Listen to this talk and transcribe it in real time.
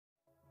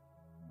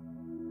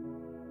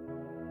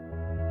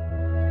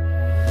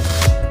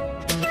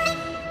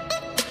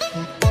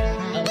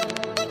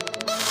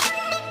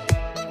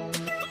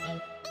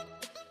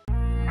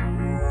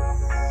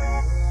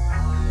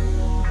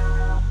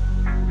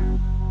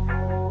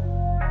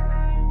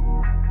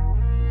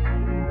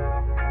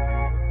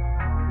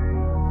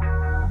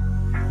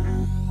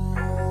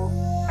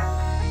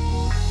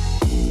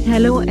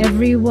Hello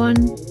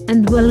everyone,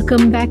 and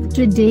welcome back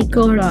to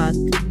Decor Art.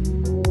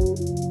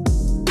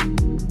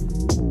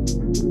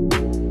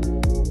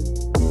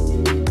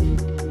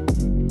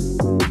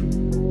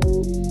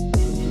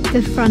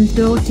 The front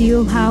door to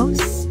your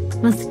house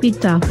must be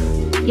tough,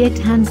 yet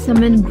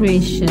handsome and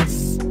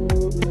gracious.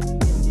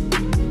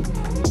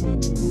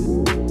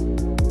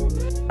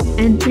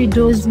 Entry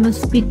doors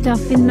must be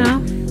tough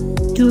enough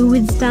to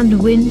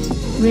withstand wind,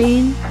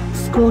 rain,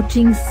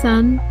 scorching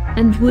sun,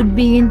 and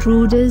would-be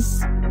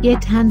intruders,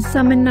 yet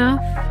handsome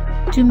enough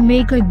to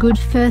make a good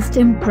first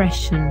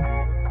impression.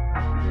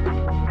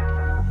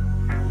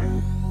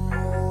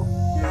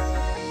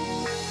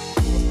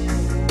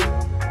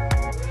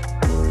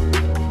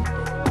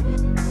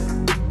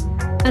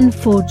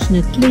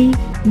 Unfortunately,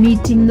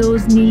 meeting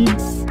those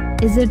needs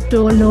is a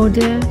tall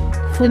order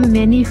for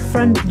many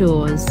front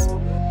doors.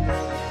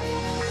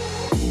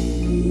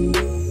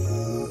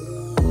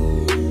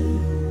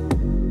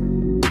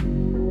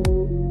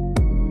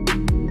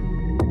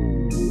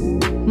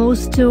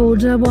 Most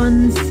older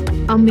ones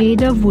are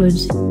made of wood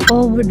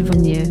or wood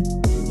veneer,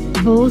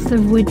 both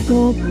of which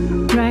warp,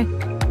 crack,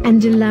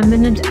 and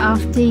delaminate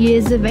after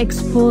years of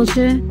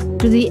exposure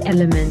to the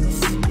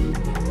elements.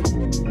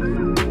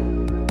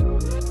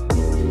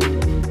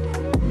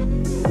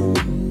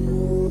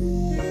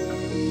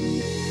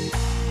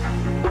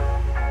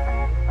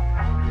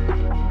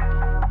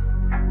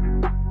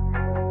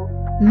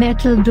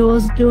 Metal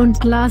doors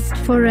don't last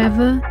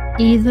forever,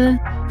 either.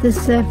 The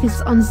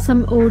surface on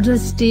some older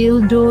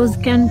steel doors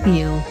can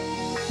peel.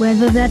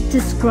 Whether that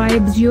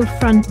describes your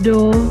front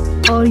door,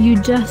 or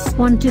you just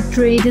want to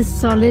trade a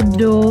solid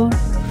door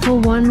for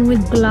one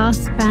with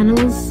glass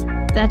panels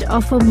that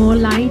offer more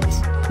light,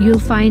 you'll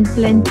find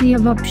plenty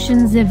of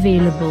options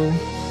available.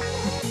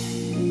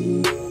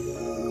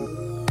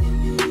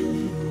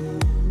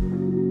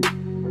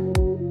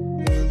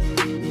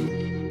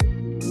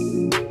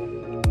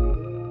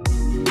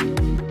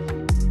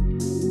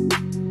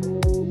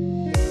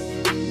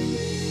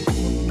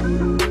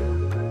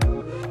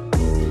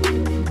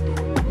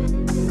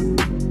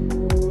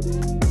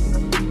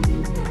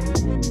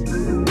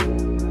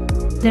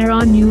 There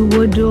are new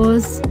wood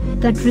doors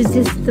that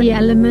resist the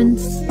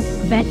elements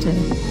better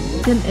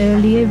than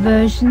earlier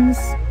versions,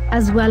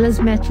 as well as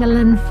metal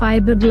and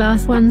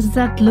fiberglass ones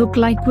that look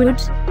like wood,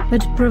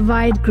 but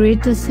provide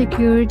greater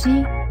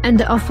security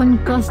and often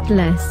cost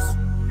less.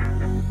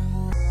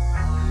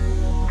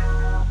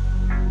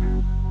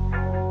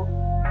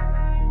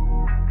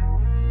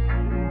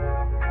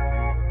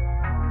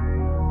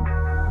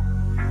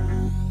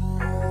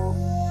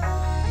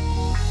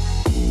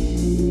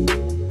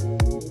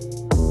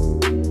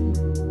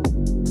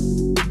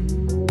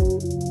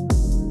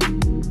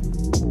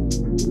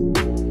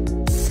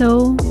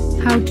 So,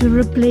 how to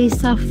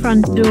replace our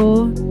front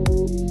door?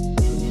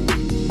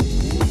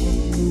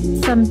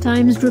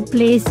 Sometimes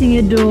replacing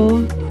a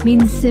door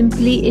means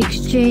simply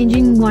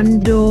exchanging one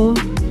door,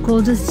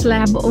 called a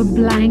slab or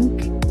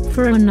blank,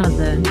 for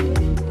another.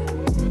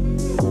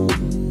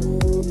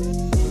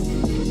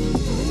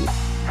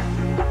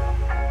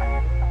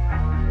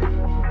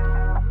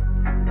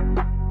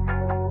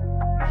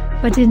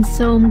 But in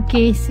some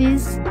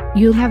cases,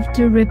 you'll have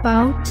to rip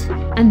out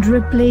and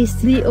replace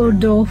the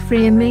old door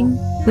framing,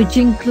 which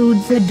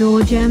includes the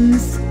door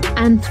jambs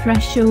and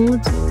threshold,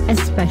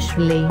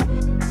 especially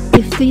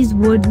if these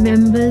wood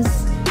members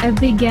have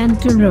begun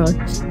to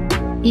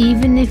rot.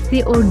 Even if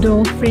the old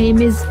door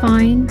frame is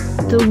fine,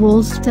 the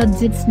wall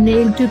studs its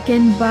nailed to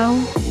can bow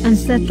and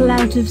settle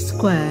out of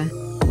square.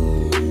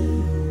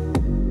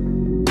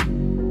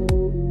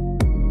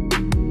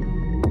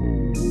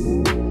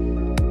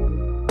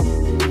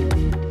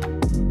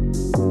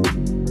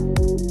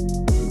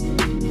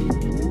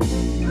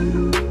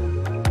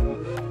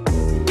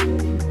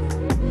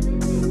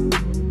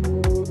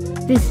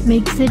 This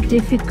makes it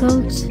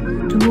difficult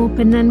to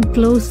open and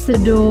close the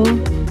door.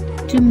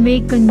 To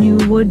make a new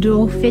wood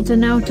door fit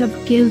an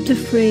out-of-kilter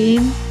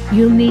frame,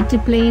 you'll need to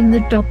plane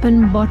the top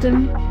and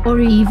bottom, or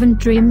even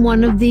trim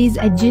one of these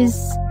edges,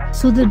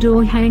 so the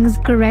door hangs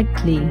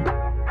correctly.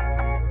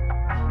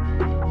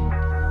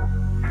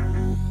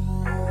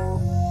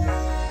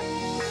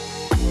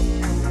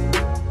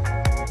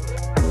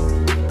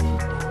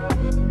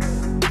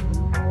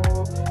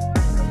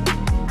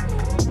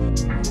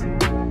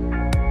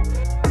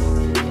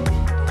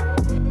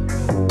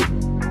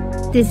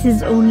 This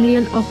is only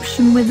an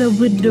option with a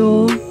wood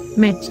door.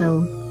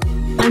 Metal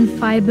and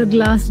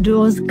fiberglass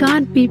doors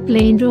can't be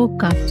planed or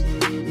cut.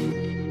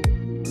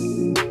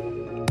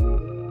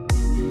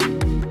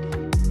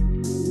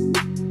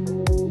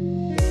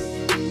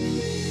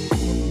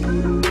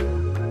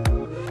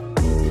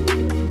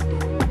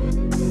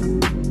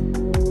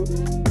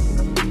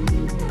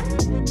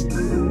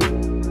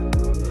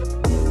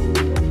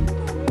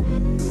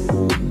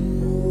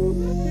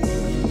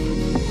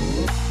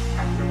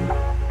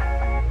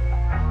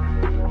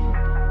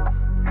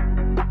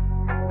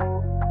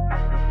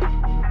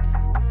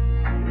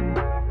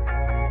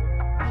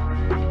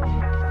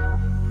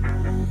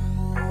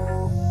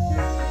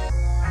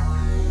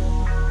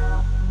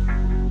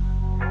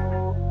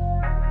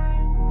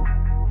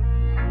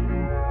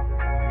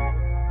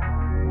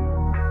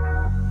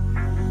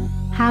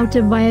 How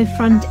to buy a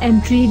front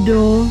entry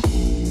door.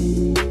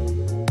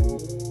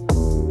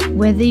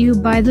 Whether you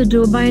buy the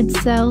door by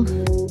itself,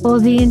 or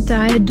the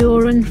entire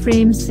door and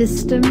frame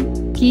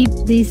system, keep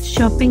these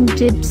shopping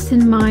tips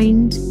in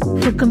mind.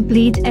 For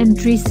complete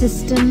entry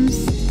systems,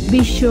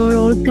 be sure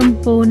all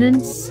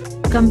components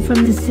come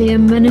from the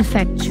same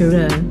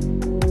manufacturer.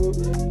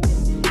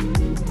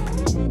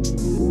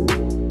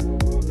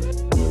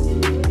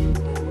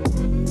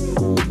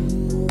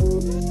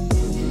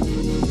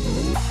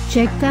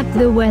 Check that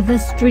the weather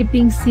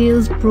stripping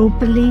seals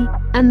properly,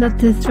 and that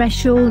the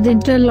threshold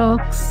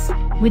interlocks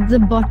with the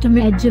bottom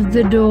edge of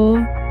the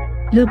door.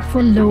 Look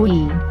for low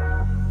E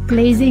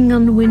glazing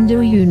on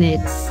window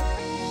units.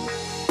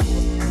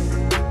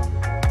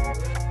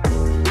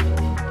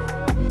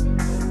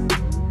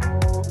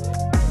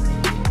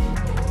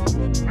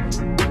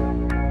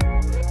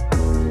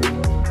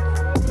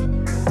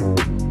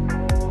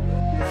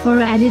 For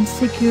added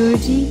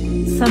security,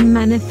 some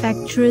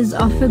manufacturers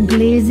offer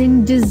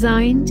glazing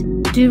designed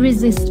to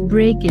resist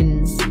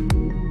break-ins.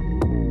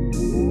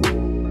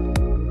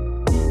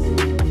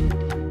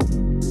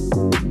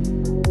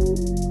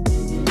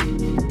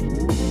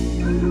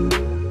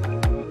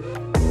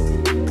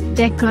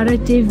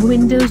 Decorative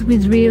windows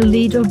with real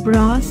lead or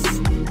brass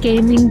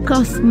gaming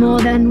cost more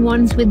than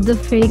ones with the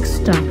fake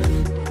stuff.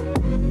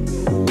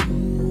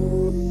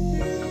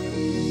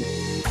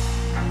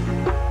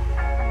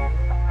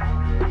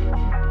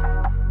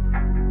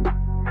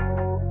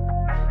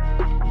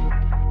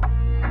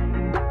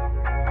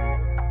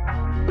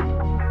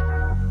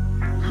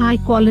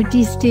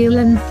 High-quality steel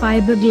and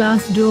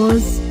fiberglass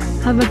doors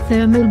have a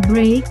thermal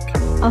break,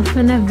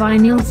 often a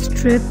vinyl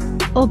strip,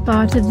 or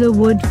part of the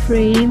wood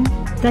frame,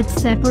 that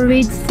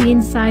separates the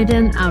inside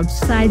and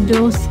outside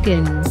door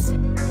skins.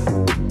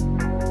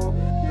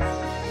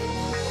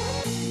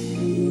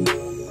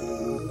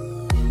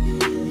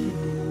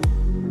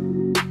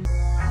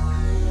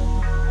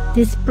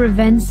 This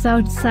prevents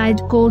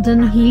outside cold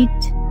and heat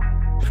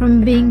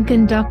from being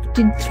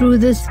conducted through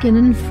the skin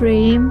and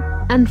frame,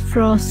 and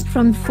frost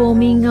from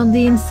forming on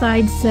the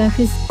inside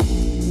surface.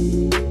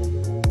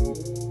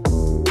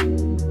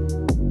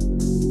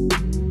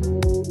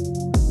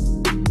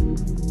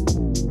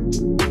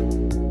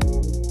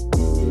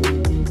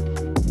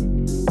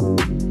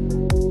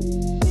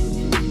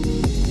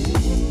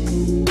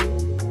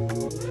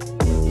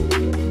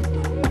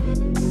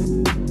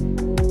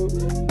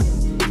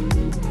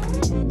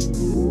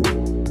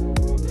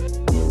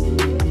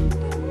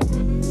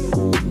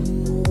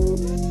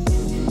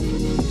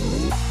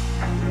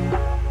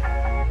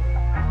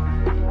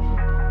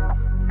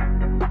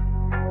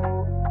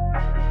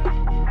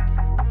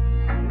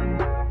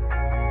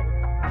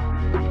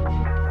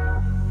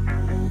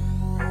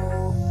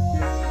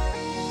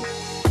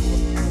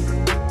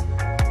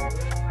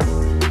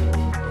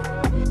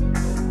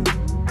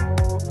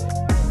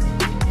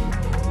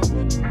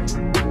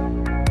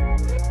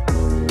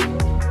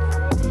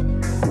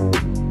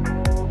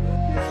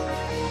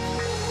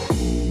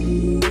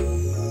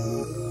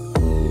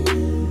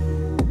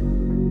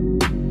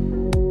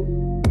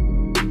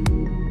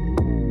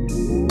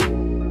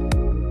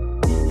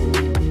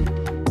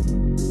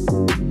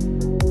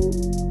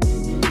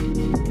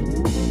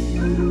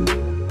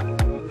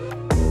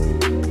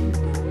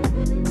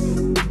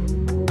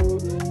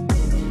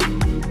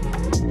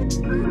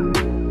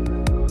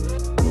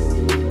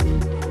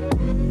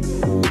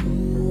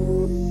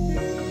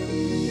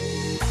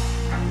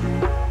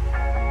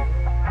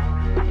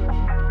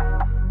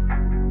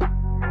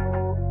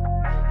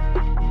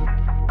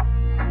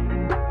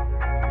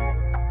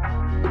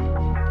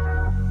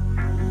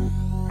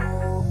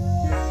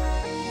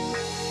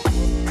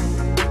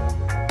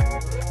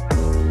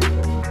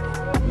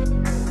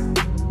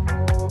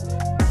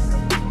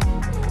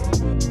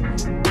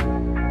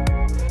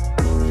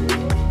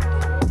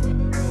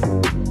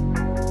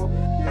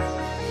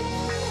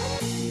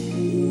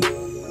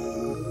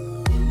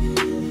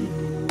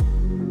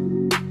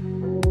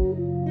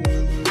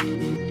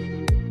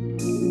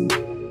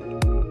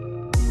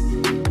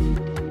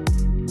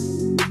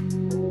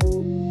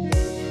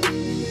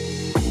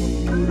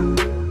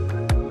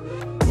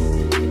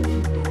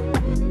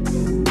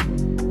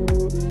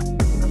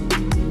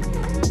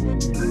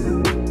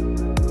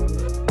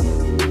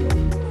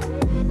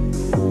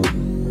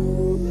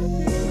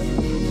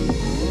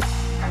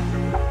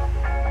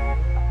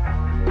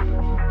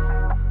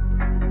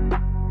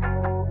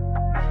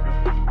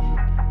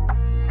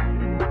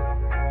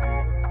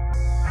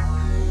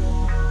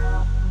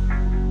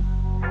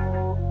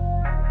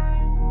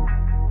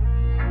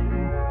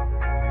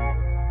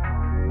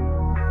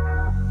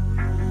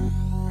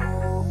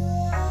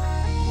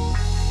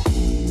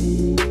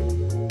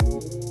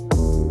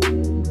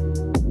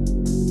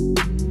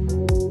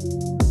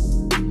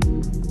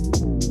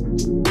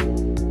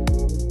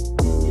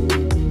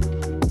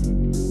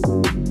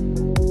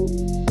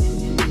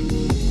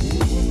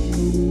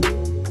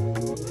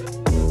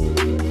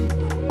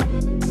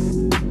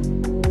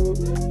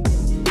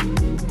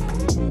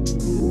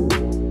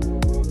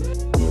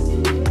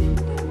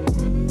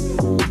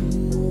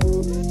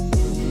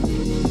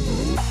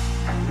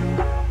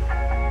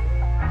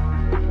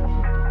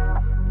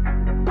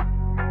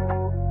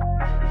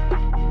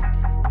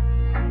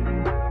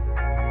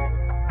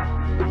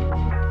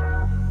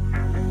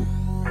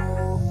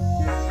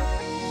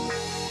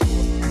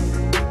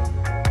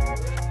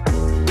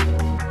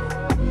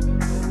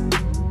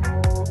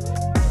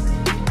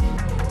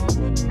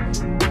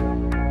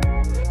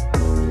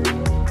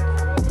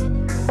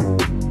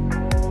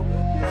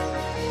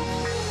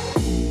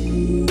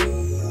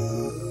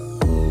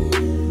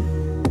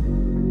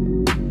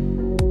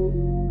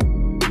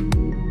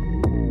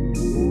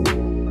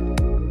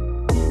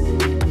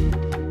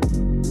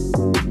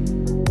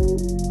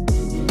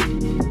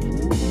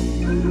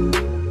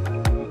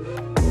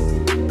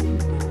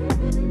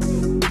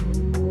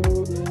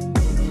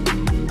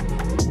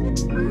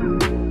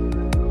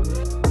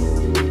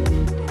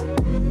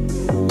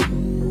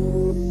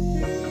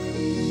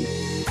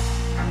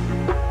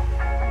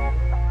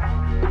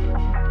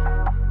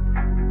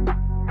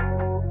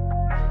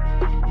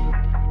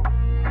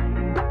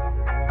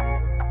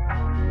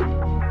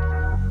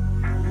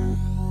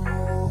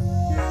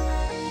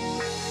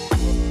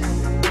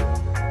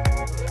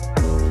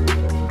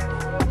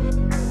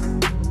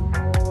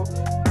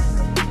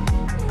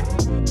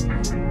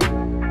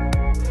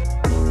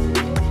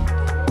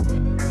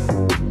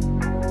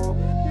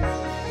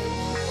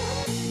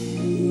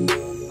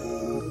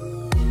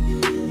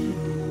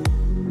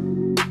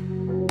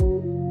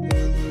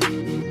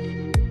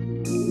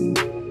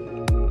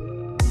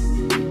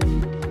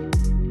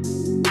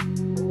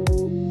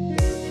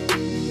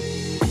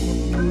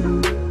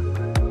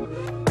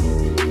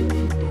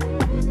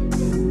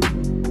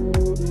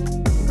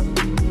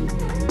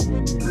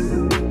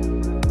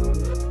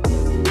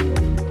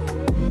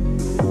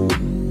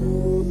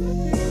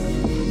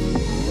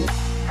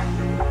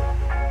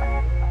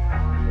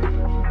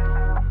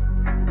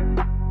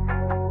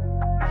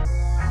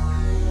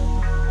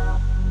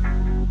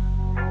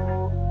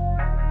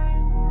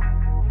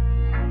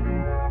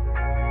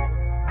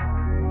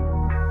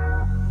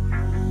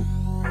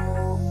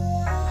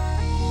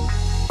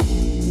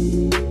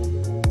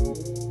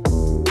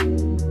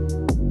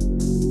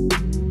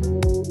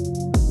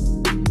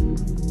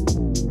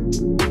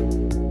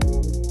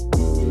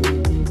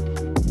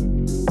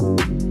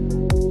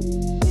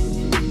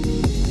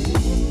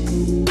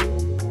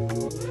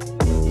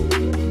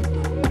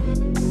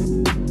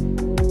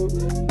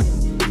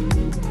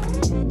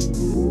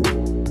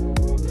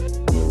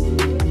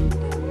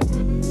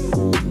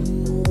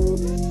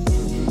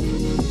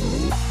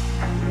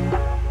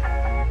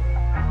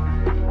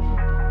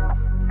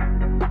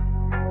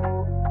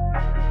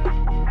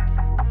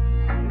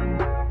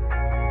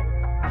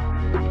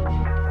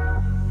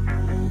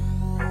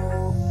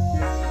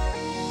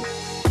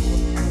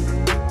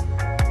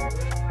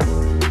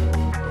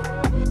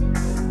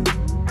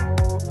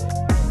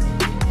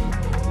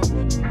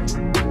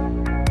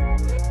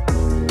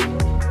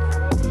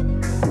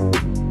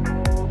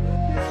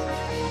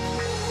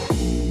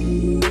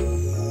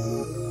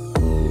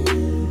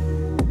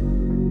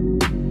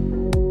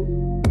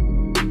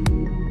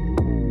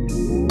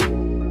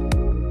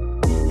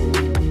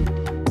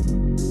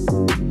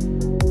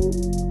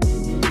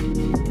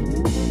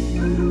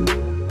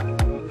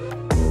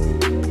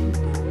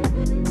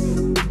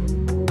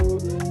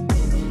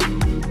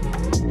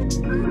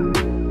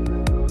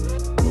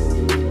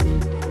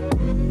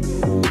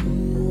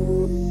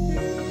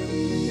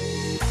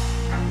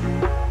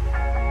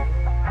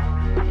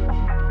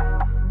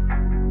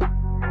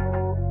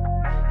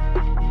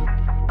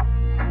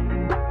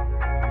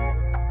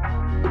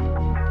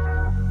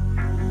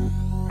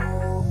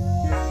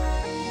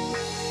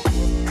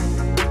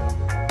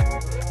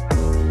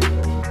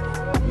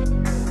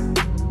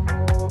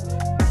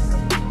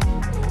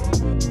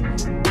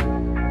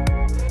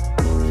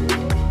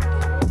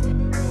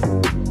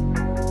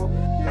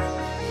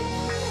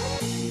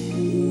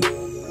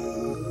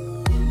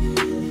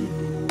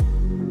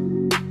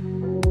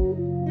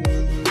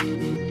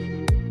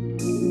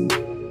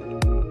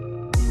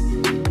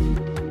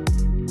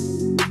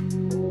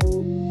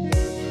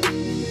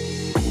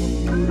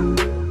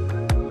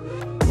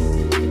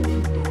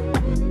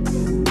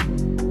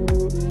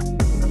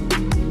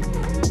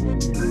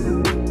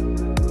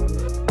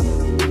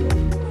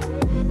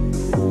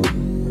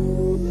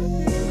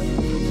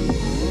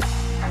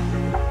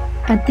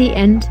 At the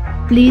end,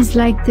 please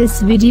like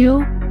this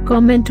video,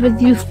 comment with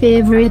your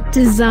favorite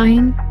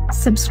design,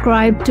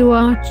 subscribe to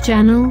our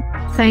channel.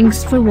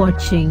 Thanks for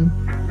watching.